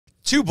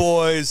Two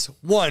boys,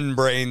 one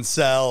brain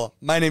cell.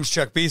 My name's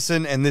Chuck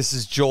Beeson, and this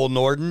is Joel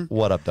Norden.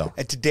 What up, though?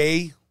 And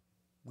today,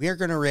 we are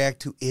going to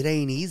react to It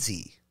Ain't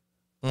Easy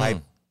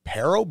by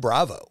Perro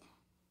Bravo.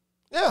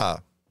 Yeah.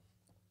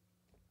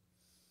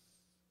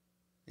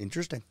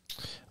 Interesting.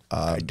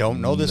 I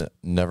don't know this.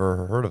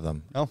 Never heard of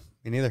them. No,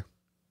 me neither.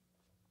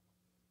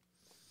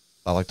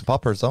 I like the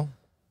poppers, though.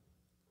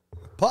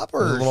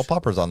 Poppers. There's little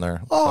poppers on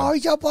there. Oh, you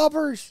got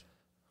poppers.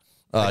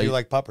 I do you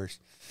like poppers.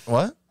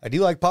 What? I do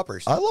like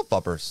poppers. I love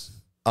poppers.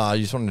 You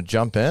just wanted to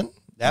jump in?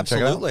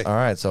 Absolutely. All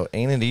right, so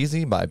Ain't It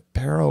Easy by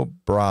Perro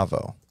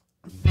Bravo.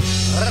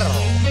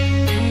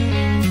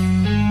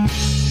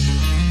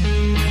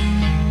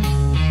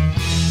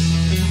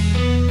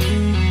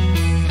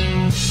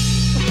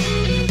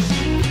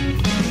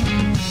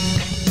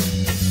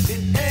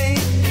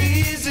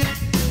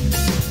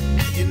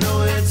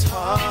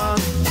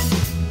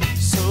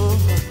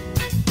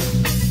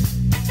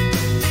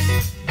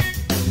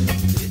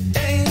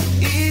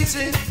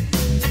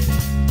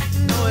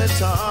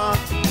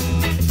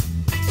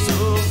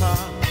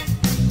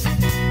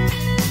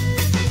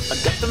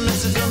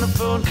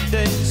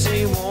 Today,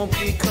 say you won't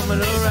be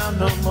coming around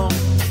no more.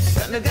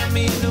 Kinda got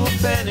me into a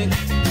panic,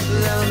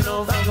 but I don't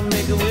know if I can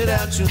make it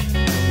without you.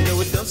 You know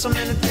we've done so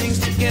many things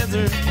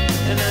together,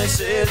 and I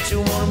said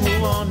you wanna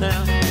move on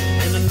now.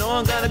 And I know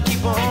I gotta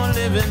keep on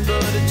living,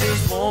 but it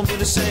just won't be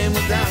the same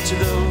without you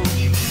though.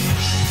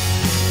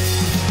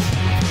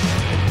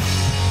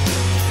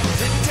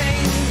 It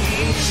ain't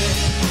easy,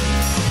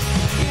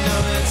 you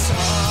know it's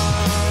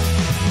hard,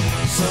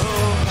 so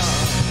hard.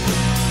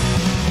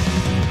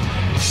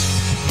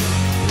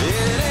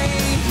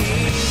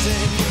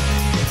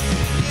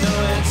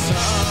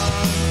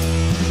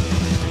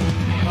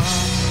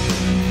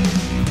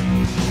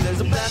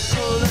 There's a black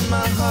hole in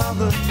my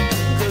harbor,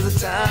 cause the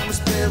time we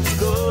spent was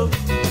gold.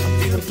 I'm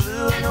feeling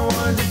blue and I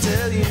wanted to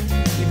tell you,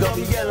 you got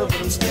me yellow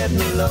but I'm scared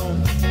and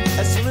alone.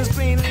 As soon as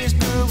green leaves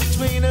grew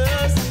between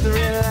us, the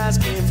red lights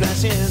came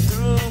flashing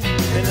through,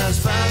 and I was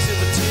fine,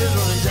 silver tears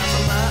rolling down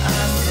from my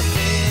eyes when I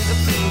paid the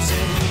blues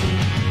in you.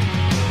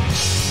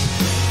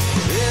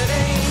 It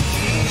ain't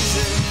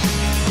easy,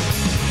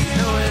 you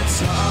know it's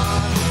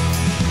hard,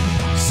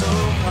 so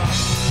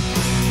hard.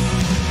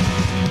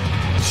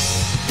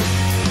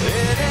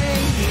 It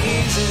ain't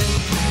easy,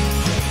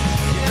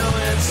 you know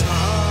it's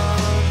hard.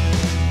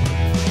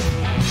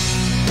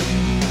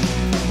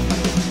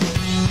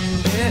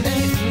 It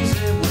ain't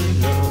easy when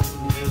love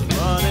is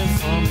running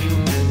from you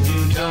and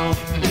you don't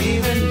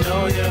even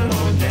know your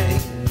own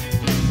name.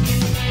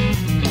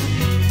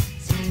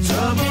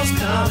 Trouble's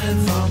coming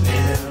from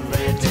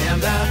every damn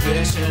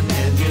direction,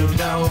 and you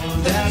know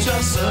that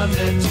you're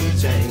subject to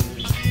change.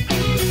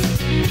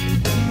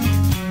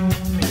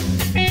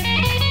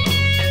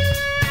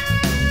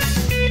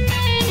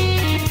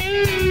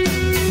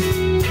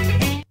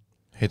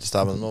 Hate to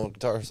stop in the middle of the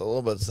guitar just a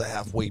little bit. It's the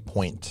halfway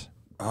point.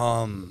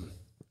 I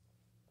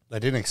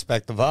didn't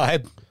expect the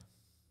vibe.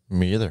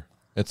 Me either.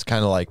 It's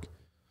kind of like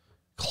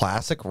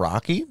classic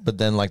Rocky, but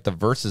then like the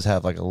verses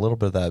have like a little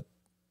bit of that,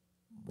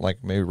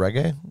 like maybe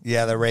reggae.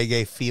 Yeah, the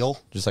reggae feel.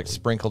 Just like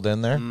sprinkled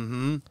in there.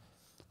 Mm-hmm.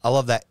 I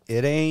love that.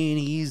 It ain't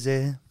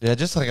easy. Yeah,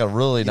 just like a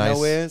really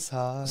nice, it's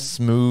hard.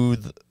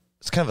 smooth.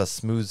 It's kind of a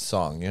smooth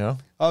song, you know?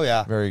 Oh,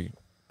 yeah. Very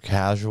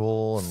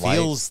casual and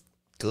Feels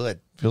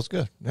good. Feels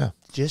good, yeah.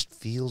 Just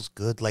feels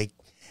good. Like,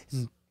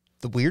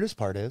 the weirdest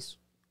part is,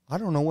 I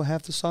don't know what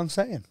half the song's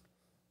saying.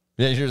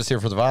 Yeah, you're just here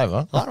for the vibe,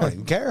 huh? I don't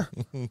even care.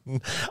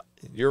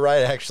 You're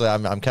right, actually.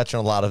 I'm catching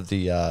a lot of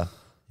the,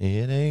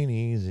 it ain't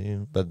easy,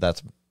 but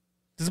that's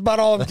about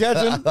all I'm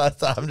catching.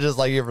 I'm just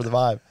like here for the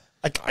vibe.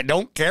 I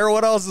don't care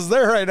what else is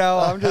there right now.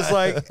 I'm just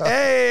like,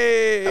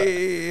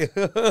 hey.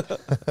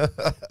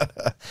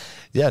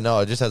 Yeah, no,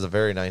 it just has a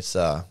very nice,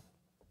 this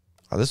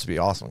would be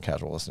awesome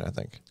casual listening, I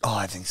think. Oh,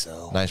 I think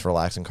so. Nice,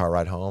 relaxing car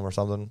ride home or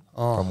something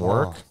from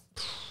work.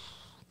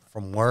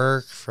 From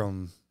work,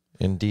 from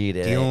Indeed.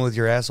 dealing with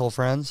your asshole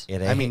friends.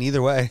 I mean,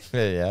 either way.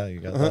 Yeah,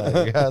 you got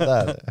that. You got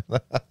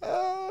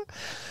that.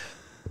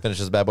 Finish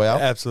this bad boy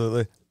out.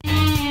 Absolutely.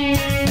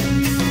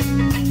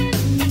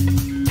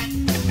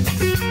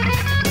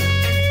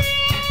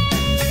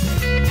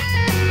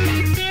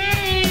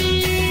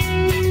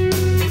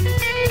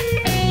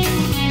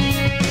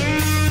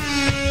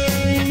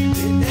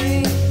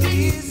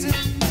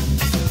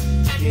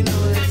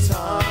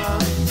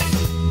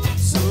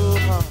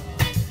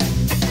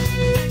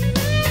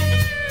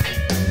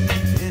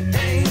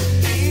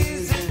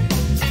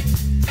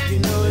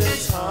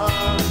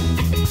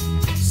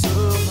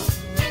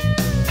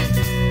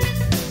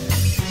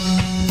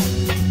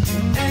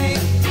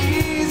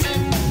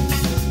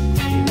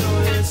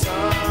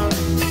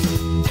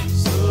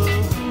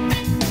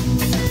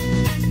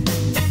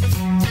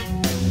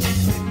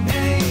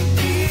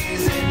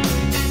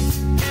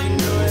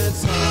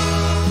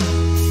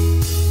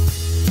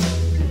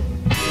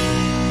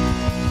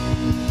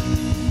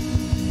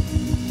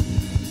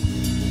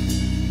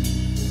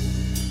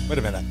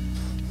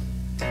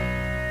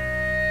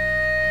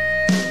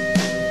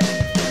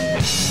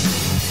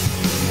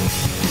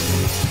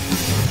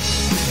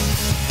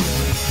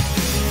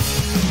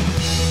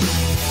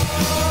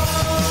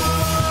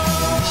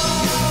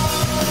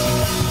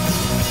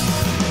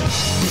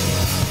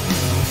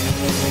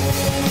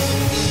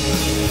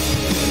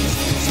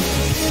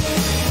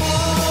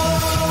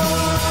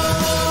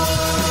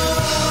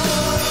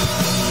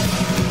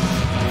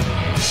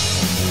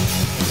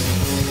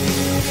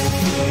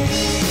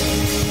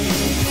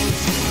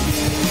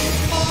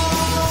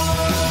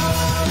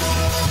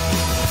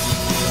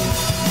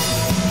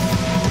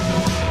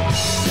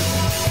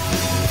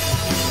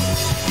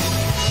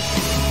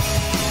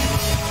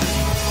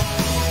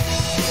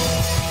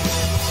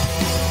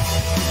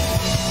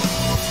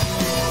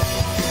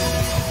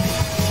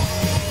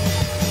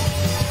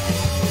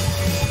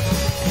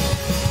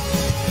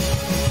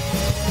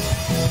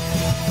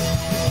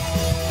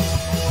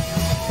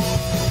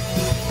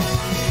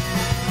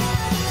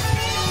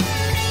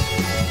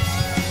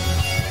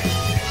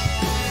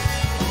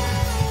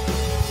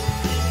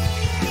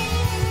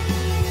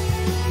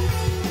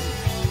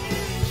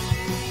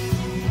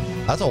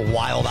 That's a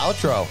wild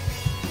outro.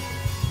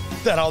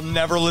 That I'll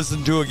never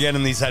listen to again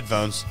in these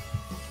headphones.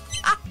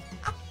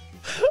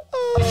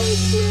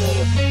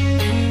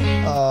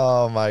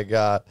 Oh my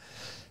God.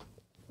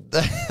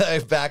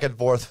 Back and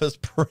forth was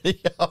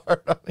pretty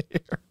hard on here.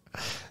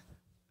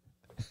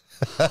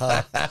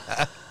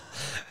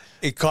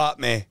 It caught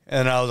me,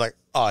 and I was like,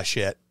 oh,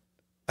 shit.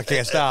 I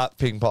can't stop.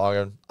 Ping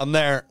ponging. I'm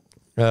there.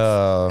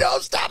 No,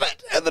 stop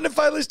it. And then it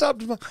finally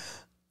stopped.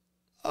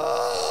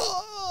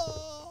 Oh.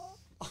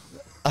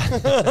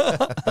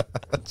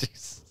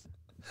 Jeez.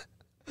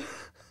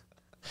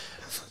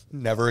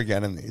 Never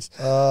again in these.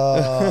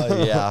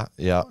 Yeah,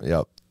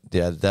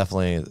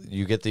 definitely.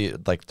 You get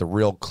the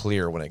real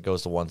clear when it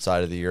goes to one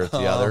side of the ear to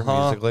the other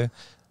musically.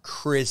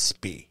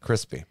 Crispy.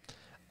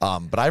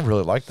 But I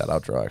really liked that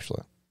outro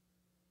actually.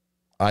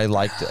 I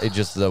liked it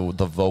just the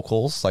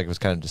vocals, like it was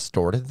kind of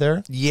distorted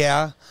there.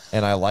 Yeah.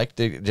 And I liked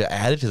it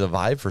added to the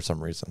vibe for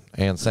some reason.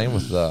 And same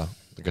with the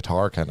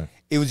guitar kind of.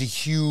 It was a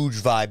huge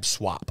vibe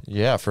swap.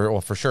 Yeah,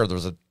 for sure. There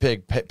was a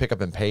big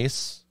pickup in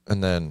pace,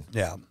 and then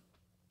Yeah.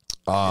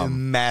 A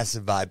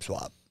massive vibe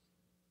swap.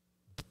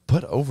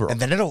 But overall,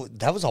 And then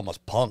that was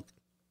almost punk.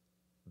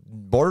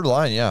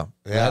 borderline, yeah.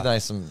 It Yeah.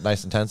 had some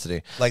nice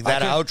intensity. Like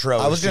that outro.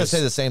 I was going to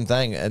say the same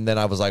thing, and then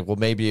I was like, well,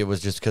 maybe it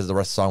was just because the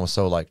rest of the song was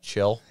so like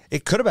chill.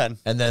 It could have been.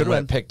 And then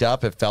when it picked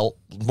up, it felt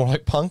more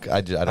like punk.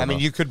 I don't know. I mean,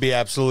 you could be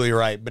absolutely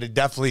right, but it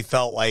definitely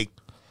felt like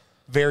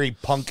very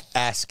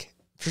punk-esque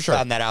for sure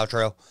on that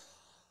outro.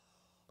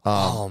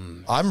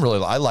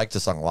 I like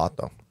this song a lot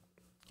though.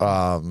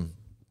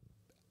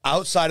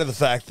 Outside of the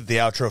fact that the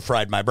outro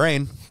fried my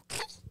brain.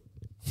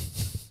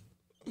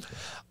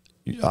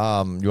 You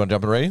want to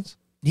jump in ratings?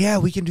 Yeah,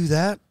 we can do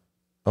that.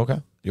 Okay.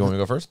 You want me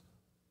to go first?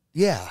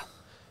 Yeah.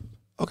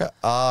 Okay.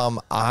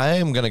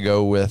 I'm gonna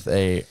go with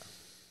a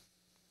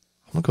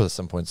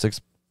 7.6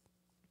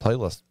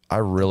 playlist. I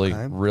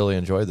really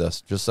enjoyed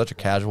this. Just such a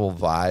casual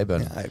vibe,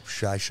 and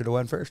I should have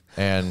went first.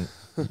 And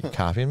you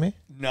copying me?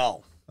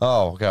 No.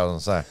 Oh, okay. I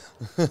was gonna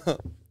say.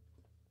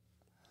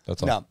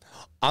 That's all. No.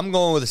 I'm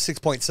going with a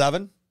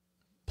 6.7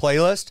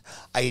 playlist.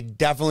 I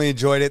definitely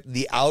enjoyed it.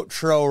 The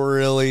outro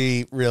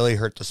really, really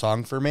hurt the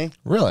song for me.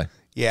 Really?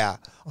 Yeah.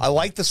 I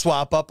like the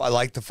swap up. I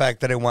like the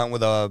fact that it went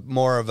with a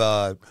more of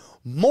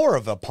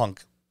a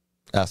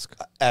punk-esque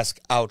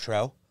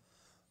outro.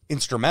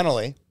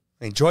 Instrumentally,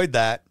 I enjoyed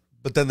that,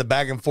 but then the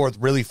back and forth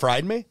really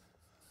fried me,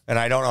 and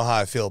I don't know how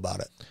I feel about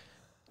it.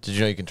 Did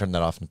you know you can turn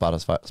that off in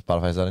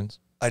Spotify settings?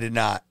 I did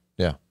not.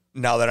 Yeah.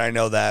 Now that I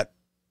know that,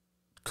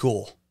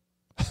 cool.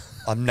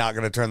 I'm not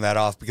going to turn that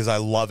off because I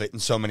love it in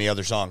so many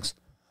other songs.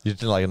 You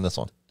didn't like it in this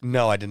one?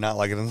 No, I did not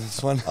like it in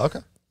this one. Okay.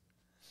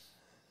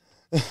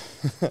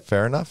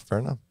 Fair enough.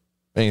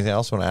 Anything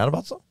else you want to add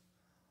about something?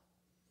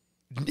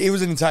 It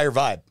was an entire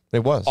vibe.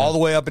 It was. All the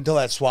way up until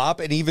that swap,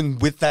 and even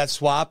with that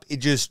swap, it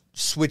just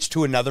switched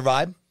to another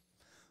vibe,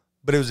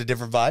 but it was a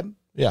different vibe,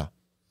 Yeah.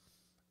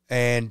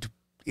 and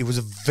it was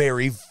a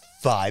very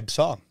vibe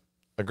song.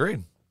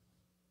 Agreed.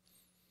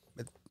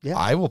 Yeah.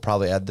 I will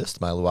probably add this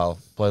to my Luau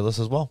playlist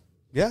as well.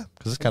 Yeah.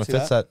 Because this kind of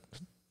fits that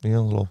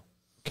little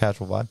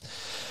casual vibe.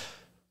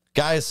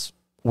 Guys,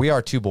 we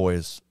are two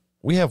boys.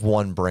 We have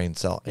one brain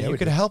cell, and you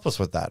could help us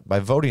with that by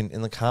voting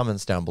in the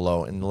comments down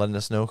below and letting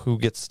us know who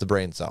gets the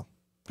brain cell,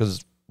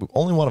 because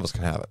only one of us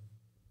can have it.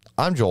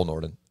 I'm Joel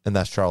Norden, and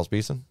that's Charles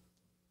Beeson.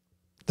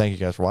 Thank you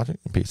guys for watching,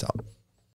 and peace out.